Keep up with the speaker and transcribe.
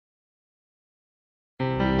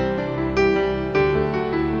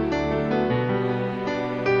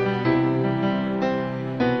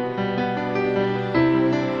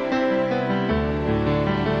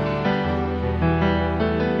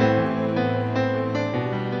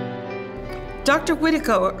Dr.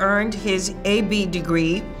 Whittico earned his A.B.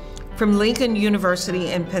 degree from Lincoln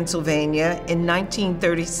University in Pennsylvania in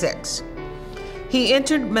 1936. He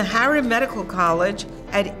entered Meharry Medical College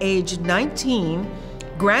at age 19,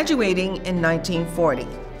 graduating in 1940.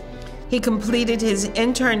 He completed his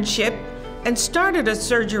internship and started a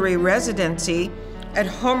surgery residency at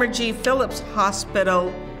Homer G. Phillips Hospital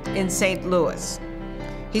in St. Louis.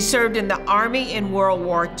 He served in the Army in World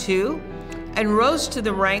War II and rose to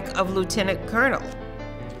the rank of lieutenant colonel.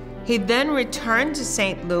 He then returned to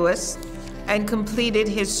St. Louis and completed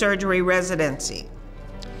his surgery residency.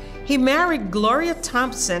 He married Gloria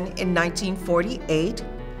Thompson in 1948.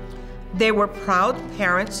 They were proud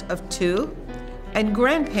parents of 2 and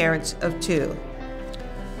grandparents of 2.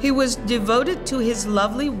 He was devoted to his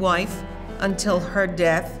lovely wife until her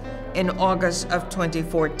death in August of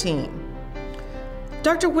 2014.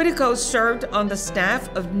 Dr. Whittico served on the staff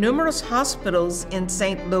of numerous hospitals in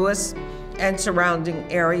St. Louis and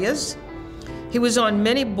surrounding areas. He was on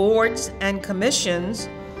many boards and commissions,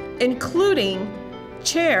 including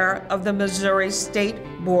chair of the Missouri State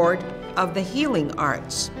Board of the Healing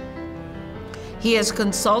Arts. He has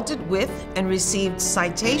consulted with and received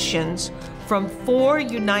citations from 4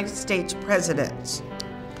 United States presidents.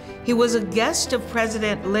 He was a guest of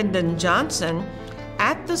President Lyndon Johnson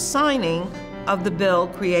at the signing of the bill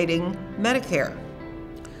creating Medicare.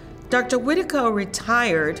 Dr. Whittico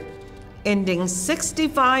retired, ending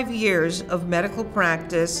 65 years of medical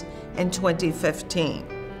practice in 2015.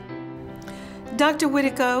 Dr.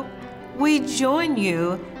 Whittico, we join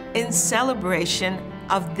you in celebration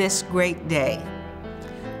of this great day.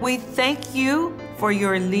 We thank you for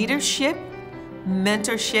your leadership,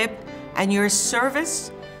 mentorship, and your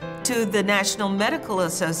service to the National Medical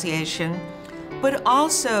Association, but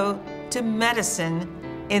also to medicine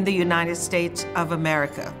in the United States of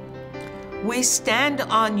America. We stand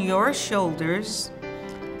on your shoulders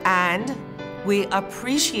and we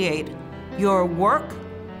appreciate your work,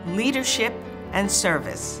 leadership, and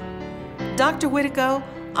service. Dr. Whittico,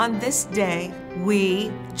 on this day,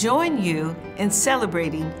 we join you in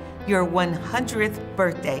celebrating your 100th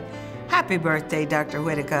birthday. Happy birthday, Dr.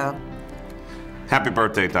 Whittico. Happy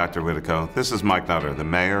birthday, Dr. Whittico. This is Mike Nutter, the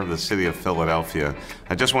mayor of the city of Philadelphia.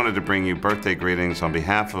 I just wanted to bring you birthday greetings on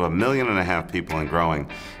behalf of 1.5 million people and growing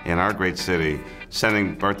in our great city,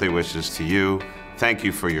 sending birthday wishes to you. Thank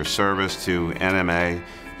you for your service to NMA.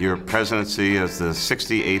 Your presidency as the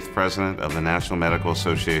 68th president of the National Medical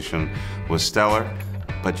Association was stellar,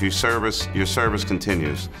 but your service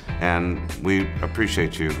continues, and we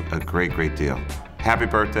appreciate you a great, great deal. Happy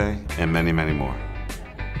birthday, and many, many more.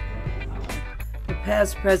 The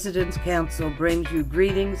Past President's Council brings you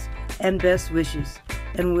greetings and best wishes,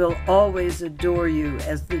 and will always adore you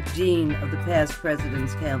as the Dean of the Past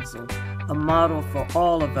President's Council, a model for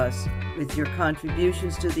all of us with your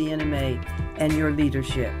contributions to the NMA and your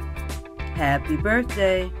leadership. Happy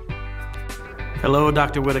birthday. Hello,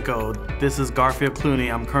 Dr. Whittico. This is Garfield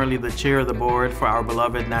Clooney. I'm currently the chair of the board for our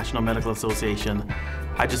beloved National Medical Association.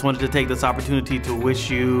 I just wanted to take this opportunity to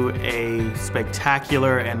wish you a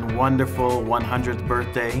spectacular and wonderful 100th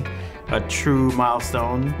birthday, a true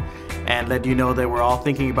milestone, and let you know that we're all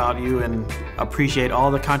thinking about you and appreciate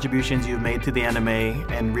all the contributions you've made to the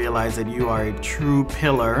NMA and realize that you are a true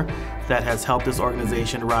pillar that has helped this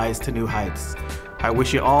organization rise to new heights. I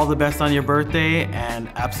wish you all the best on your birthday and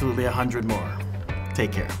absolutely 100 more.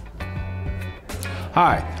 Take care.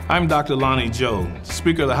 Hi, I'm Dr. Lonnie Joe,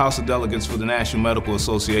 Speaker of the House of Delegates for the National Medical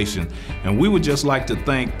Association, and we would just like to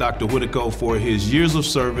thank Dr. Whittico for his years of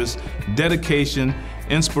service, dedication,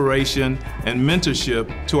 inspiration, and mentorship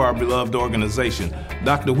to our beloved organization.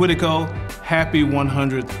 Dr. Whittico, happy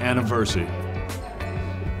 100th anniversary.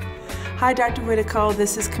 Hi, Dr. Whittico.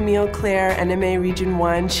 This is Camille Claire, NMA Region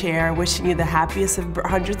 1 Chair, wishing you the happiest of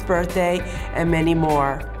 100th birthday and many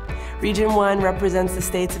more. Region 1 represents the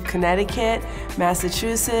states of Connecticut,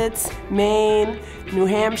 Massachusetts, Maine, New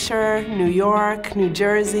Hampshire, New York, New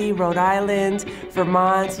Jersey, Rhode Island,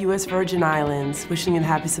 Vermont, U.S. Virgin Islands. Wishing you the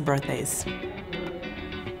happiest of birthdays.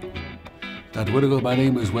 Dr. Whittico, my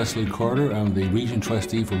name is Wesley Carter. I'm the Region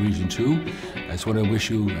Trustee for Region 2. I just want to wish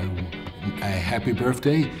you a happy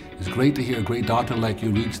birthday. It's great to hear a great doctor like you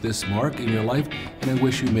reach this mark in your life, and I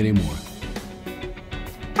wish you many more.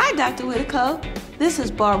 Hi, Dr. Whittico. This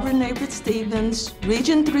is Barbara Neighbor-Stevens,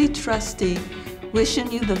 Region 3 Trustee,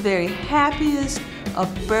 wishing you the very happiest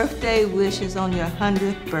of birthday wishes on your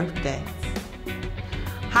 100th birthday.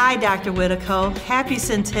 Hi, Dr. Whittico. Happy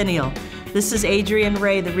Centennial. This is Adrienne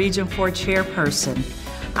Ray, the Region 4 Chairperson.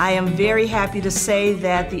 I am very happy to say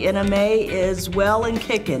that the NMA is well and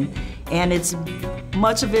kicking, and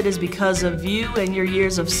much of it is because of you and your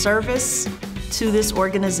years of service to this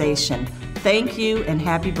organization. Thank you and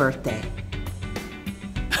happy birthday.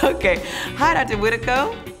 Okay. Hi, Dr.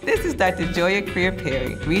 Whittico. This is Dr. Joya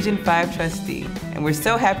Creer-Perry, Region 5 trustee, and we're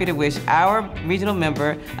so happy to wish our regional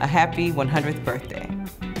member a happy 100th birthday.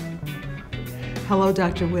 Hello,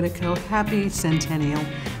 Dr. Whittico. Happy centennial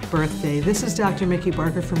birthday. This is Dr. Mickey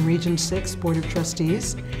Barker from Region 6 Board of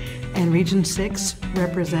Trustees, and Region 6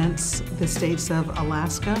 represents the states of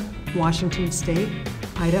Alaska, Washington State,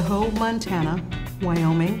 Idaho, Montana,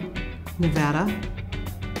 Wyoming, Nevada,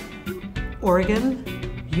 Oregon,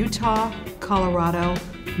 Utah, Colorado,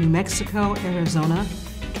 New Mexico, Arizona,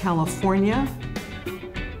 California,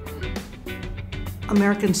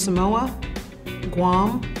 American Samoa,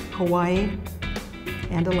 Guam, Hawaii,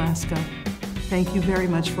 and Alaska. Thank you very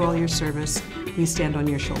much for all your service. We stand on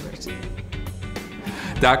your shoulders.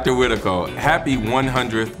 Dr. Whittico, happy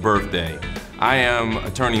 100th birthday. I am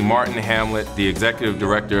Attorney Martin Hamlet, the Executive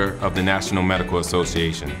Director of the National Medical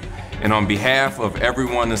Association. And on behalf of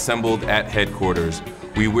everyone assembled at headquarters,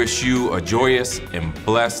 we wish you a joyous and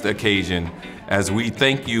blessed occasion as we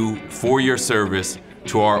thank you for your service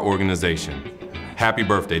to our organization. Happy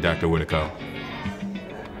birthday, Dr. Whittico.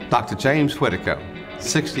 Dr. James Whittico,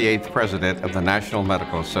 68th President of the National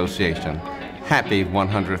Medical Association. Happy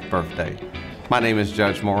 100th birthday. My name is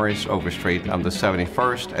Judge Maurice Overstreet. I'm the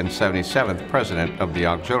 71st and 77th President of the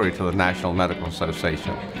Auxiliary to the National Medical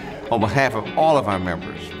Association. On behalf of all of our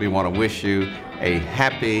members, we want to wish you a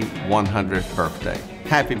happy 100th birthday.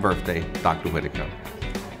 Happy birthday, Dr. Whittico.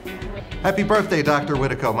 Happy birthday, Dr.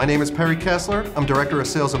 Whittico. My name is Perry Kessler. I'm Director of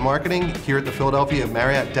Sales and Marketing here at the Philadelphia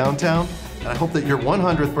Marriott Downtown, and I hope that your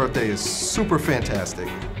 100th birthday is super fantastic.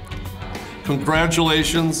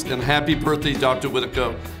 Congratulations and happy birthday, Dr.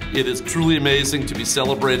 Whittico. It is truly amazing to be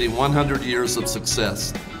celebrating 100 years of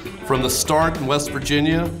success. From the start in West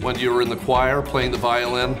Virginia, when you were in the choir playing the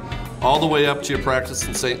violin, all the way up to your practice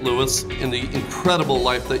in St. Louis, and the incredible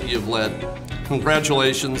life that you've led.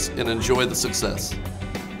 Congratulations and enjoy the success.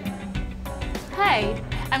 Hi,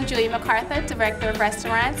 I'm Julie MacArthur, Director of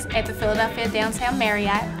Restaurants at the Philadelphia Downtown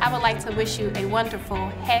Marriott. I would like to wish you a wonderful,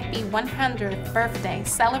 happy 100th birthday.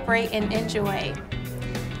 Celebrate and enjoy.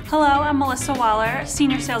 Hello, I'm Melissa Waller,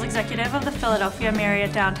 Senior Sales Executive of the Philadelphia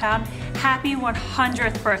Marriott Downtown. Happy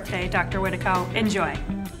 100th birthday, Dr. Whittico. Enjoy.